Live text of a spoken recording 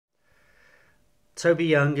Toby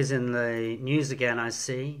Young is in the news again, I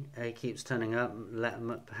see. He keeps turning up,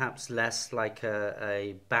 perhaps less like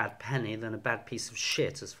a bad penny than a bad piece of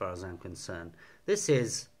shit, as far as I'm concerned. This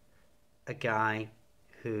is a guy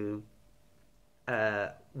who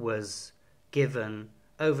was given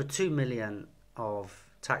over 2 million of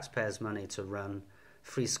taxpayers' money to run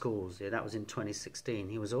free schools. Yeah, that was in 2016.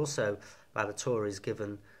 He was also, by the Tories,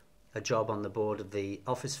 given a job on the board of the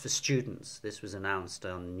Office for Students. This was announced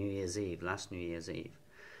on New Year's Eve, last New Year's Eve.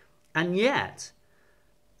 And yet,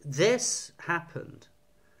 this happened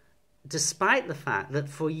despite the fact that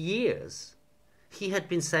for years he had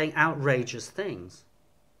been saying outrageous things.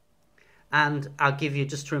 And I'll give you,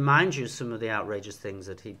 just to remind you, some of the outrageous things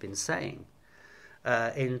that he'd been saying.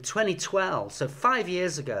 In 2012, so 5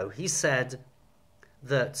 years ago, he said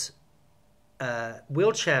that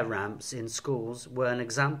wheelchair ramps in schools were an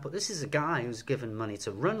example. This is a guy who's given money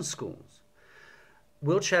to run schools.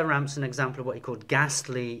 Wheelchair ramps an example of what he called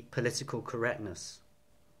ghastly political correctness.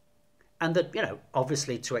 And that,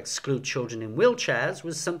 obviously to exclude children in wheelchairs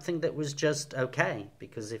was something that was just okay.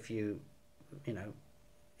 Because if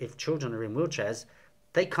children are in wheelchairs,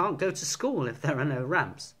 they can't go to school if there are no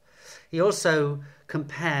ramps. He also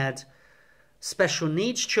compared special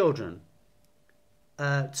needs children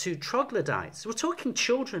to troglodytes. We're talking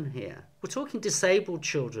children here. We're talking disabled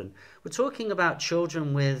children. We're talking about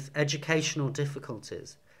children with educational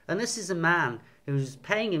difficulties. And this is a man who's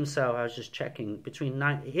paying himself, I was just checking,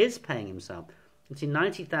 he is paying himself between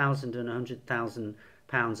 £90,000 and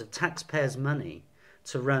 £100,000 of taxpayers' money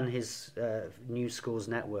to run his New Schools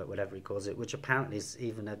Network, whatever he calls it, which apparently is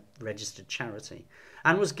even a registered charity,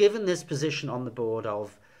 and was given this position on the board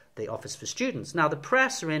of the Office for Students. Now, the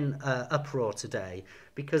press are in uproar today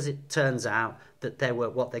because it turns out that there were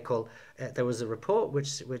what they call, there was a report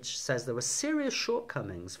which says there were serious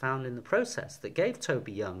shortcomings found in the process that gave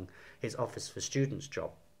Toby Young his Office for Students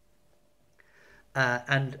job.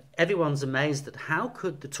 And everyone's amazed at how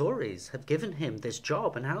could the Tories have given him this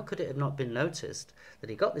job, and how could it have not been noticed that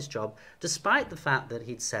he got this job, despite the fact that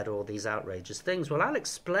he'd said all these outrageous things. Well, I'll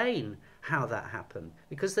explain how that happened,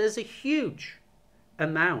 because there's a huge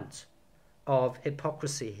amount of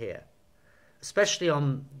hypocrisy here, especially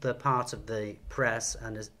on the part of the press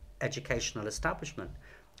and educational establishment.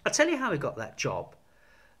 I'll tell you how he got that job,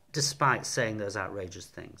 despite saying those outrageous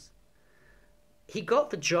things. He got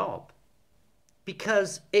the job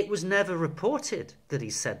because it was never reported that he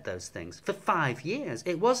said those things for 5 years.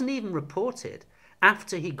 It wasn't even reported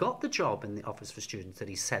after he got the job in the Office for Students that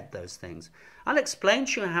he said those things. I'll explain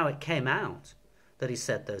to you how it came out that he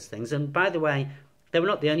said those things. And by the way, they were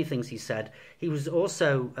not the only things he said. He was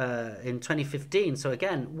also, in 2015, so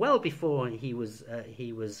again, well before he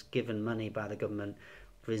was given money by the government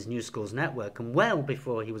for his New Schools Network, and well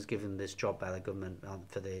before he was given this job by the government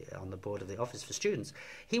on the board of the Office for Students,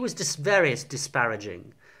 he was very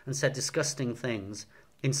disparaging and said disgusting things,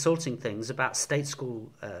 insulting things about state school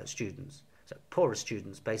students, so poorer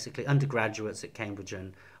students, basically undergraduates at Cambridge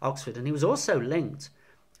and Oxford. And he was also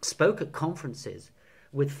spoke at conferences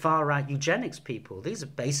with far-right eugenics people. These are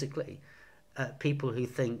basically people who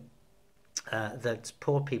think that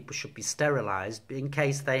poor people should be sterilised in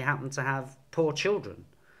case they happen to have poor children.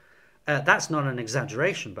 That's not an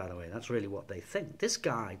exaggeration, by the way. That's really what they think. This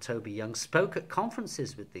guy, Toby Young, spoke at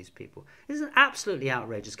conferences with these people. He's an absolutely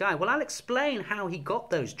outrageous guy. Well, I'll explain how he got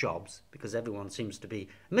those jobs, because everyone seems to be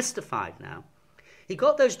mystified now. He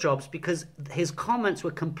got those jobs because his comments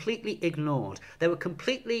were completely ignored. They were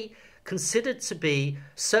completely considered to be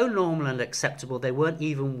so normal and acceptable they weren't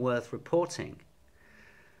even worth reporting.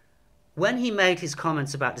 When he made his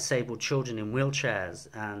comments about disabled children in wheelchairs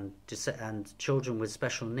and children with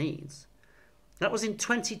special needs, that was in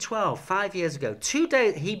 2012, 5 years ago. 2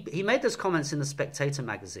 days, he made those comments in the Spectator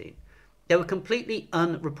magazine. They were completely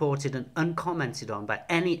unreported and uncommented on by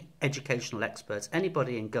any educational experts,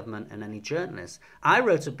 anybody in government and any journalists. I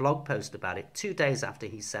wrote a blog post about it 2 days after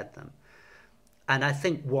he said them. And I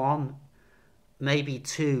think one, maybe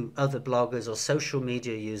two other bloggers or social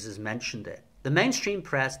media users mentioned it. The mainstream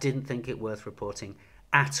press didn't think it worth reporting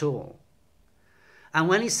at all. And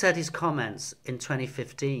when he said his comments in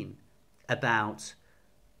 2015 about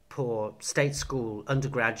poor state school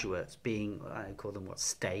undergraduates being, I call them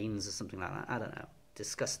stains or something like that, I don't know,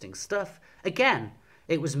 disgusting stuff, again,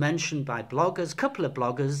 it was mentioned by bloggers, a couple of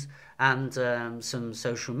bloggers, and some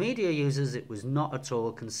social media users. It was not at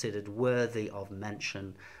all considered worthy of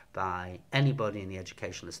mention by anybody in the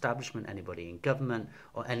educational establishment, anybody in government,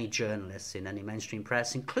 or any journalists in any mainstream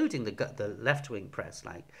press, including the left-wing press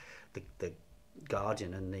like the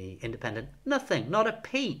Guardian and the Independent. Nothing, not a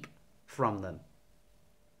peep from them.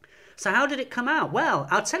 So how did it come out? Well,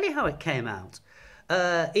 I'll tell you how it came out.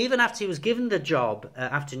 even after he was given the job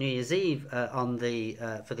after New Year's Eve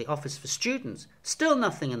for the Office for Students, still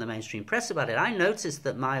nothing in the mainstream press about it. I noticed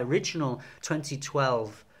that my original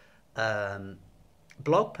 2012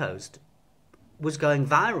 blog post was going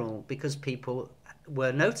viral because people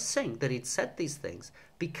were noticing that he'd said these things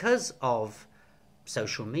because of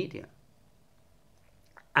social media.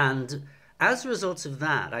 And as a result of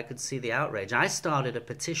that, I could see the outrage. I started a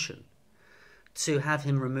petition to have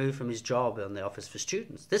him removed from his job on the Office for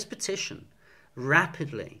Students. This petition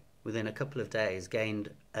rapidly, within a couple of days, gained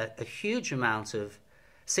a huge amount of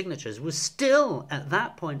signatures, was still, at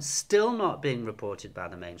that point, still not being reported by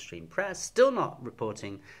the mainstream press, still not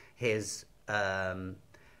reporting his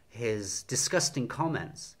disgusting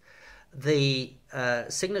comments. The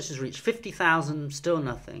signatures reached 50,000, still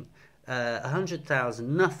nothing.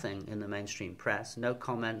 100,000, nothing in the mainstream press, no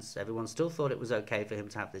comments. Everyone still thought it was okay for him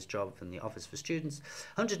to have this job from the Office for Students.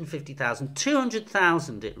 150,000,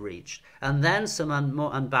 200,000 it reached. And then some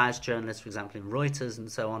more unbiased journalists, for example in Reuters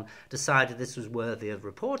and so on, decided this was worthy of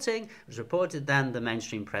reporting. It was reported then, the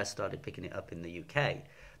mainstream press started picking it up in the UK.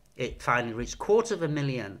 It finally reached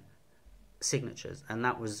 250,000 signatures, and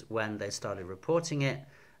that was when they started reporting it,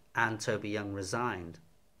 and Toby Young resigned.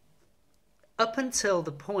 Up until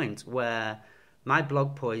the point where my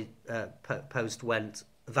blog post went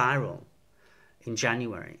viral in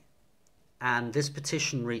January, and this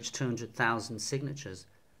petition reached 200,000 signatures,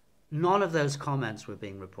 none of those comments were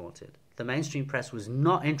being reported. The mainstream press was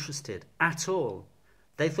not interested at all.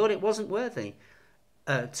 They thought it wasn't worthy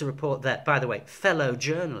to report that, by the way, fellow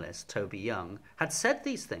journalist Toby Young had said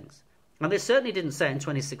these things. And they certainly didn't say it in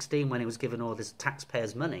 2016 when he was given all this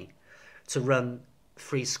taxpayers' money to run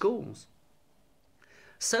free schools.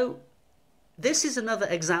 So this is another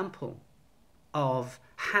example of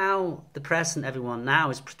how the press and everyone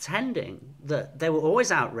now is pretending that they were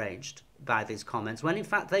always outraged by these comments, when in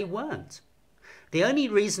fact they weren't. The only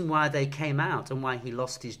reason why they came out and why he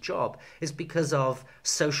lost his job is because of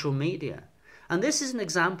social media. And this is an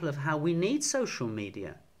example of how we need social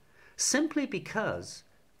media, simply because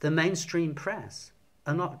the mainstream press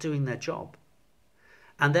are not doing their job.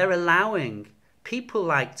 And they're allowing people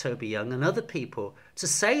like Toby Young and other people to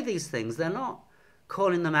say these things. They're not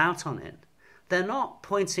calling them out on it. They're not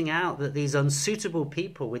pointing out that these unsuitable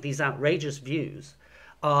people with these outrageous views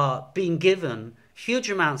are being given huge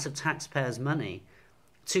amounts of taxpayers' money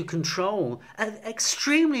to control an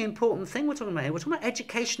extremely important thing we're talking about here. We're talking about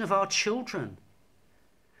education of our children.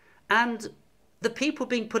 And the people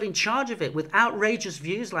being put in charge of it with outrageous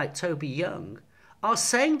views like Toby Young are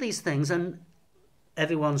saying these things, and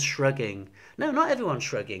everyone's shrugging. No, not everyone's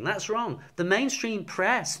shrugging. That's wrong. The mainstream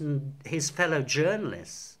press and his fellow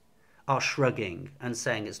journalists are shrugging and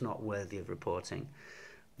saying it's not worthy of reporting.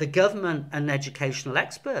 The government and educational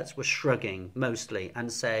experts were shrugging mostly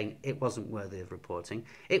and saying it wasn't worthy of reporting.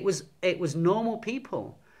 It was normal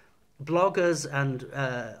people, bloggers and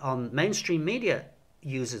on mainstream media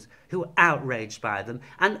users who were outraged by them.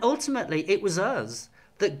 And ultimately it was us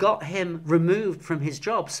that got him removed from his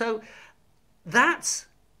job. So that's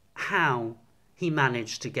how he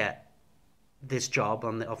managed to get this job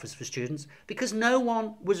on the Office for Students, because no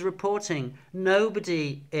one was reporting.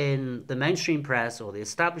 Nobody in the mainstream press or the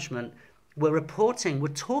establishment were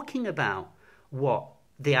talking about what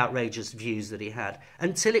the outrageous views that he had,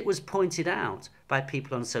 until it was pointed out by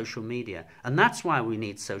people on social media. And that's why we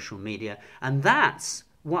need social media, and that's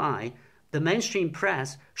why the mainstream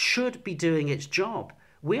press should be doing its job.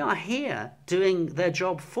 We are here doing their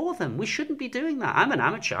job for them. We shouldn't be doing that. I'm an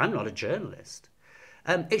amateur. I'm not a journalist.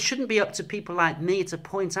 It shouldn't be up to people like me to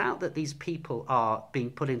point out that these people are being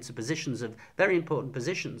put into positions of very important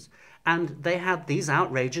positions, and they have these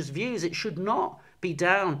outrageous views. It should not be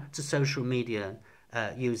down to social media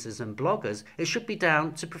users and bloggers. It should be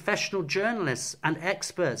down to professional journalists and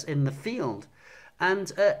experts in the field.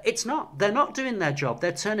 And it's not. They're not doing their job.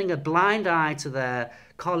 They're turning a blind eye to their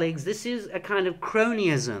colleagues. This is a kind of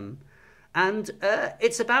cronyism, and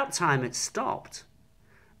it's about time it stopped.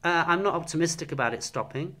 I'm not optimistic about it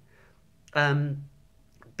stopping,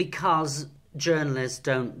 because journalists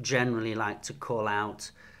don't generally like to call out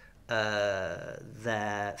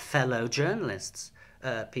their fellow journalists,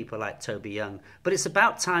 people like Toby Young. But it's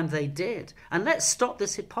about time they did. And let's stop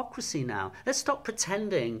this hypocrisy now. Let's stop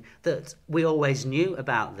pretending that we always knew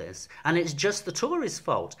about this and it's just the Tories'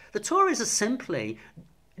 fault. The Tories are simply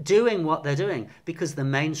doing what they're doing because the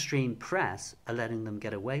mainstream press are letting them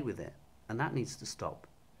get away with it. And that needs to stop.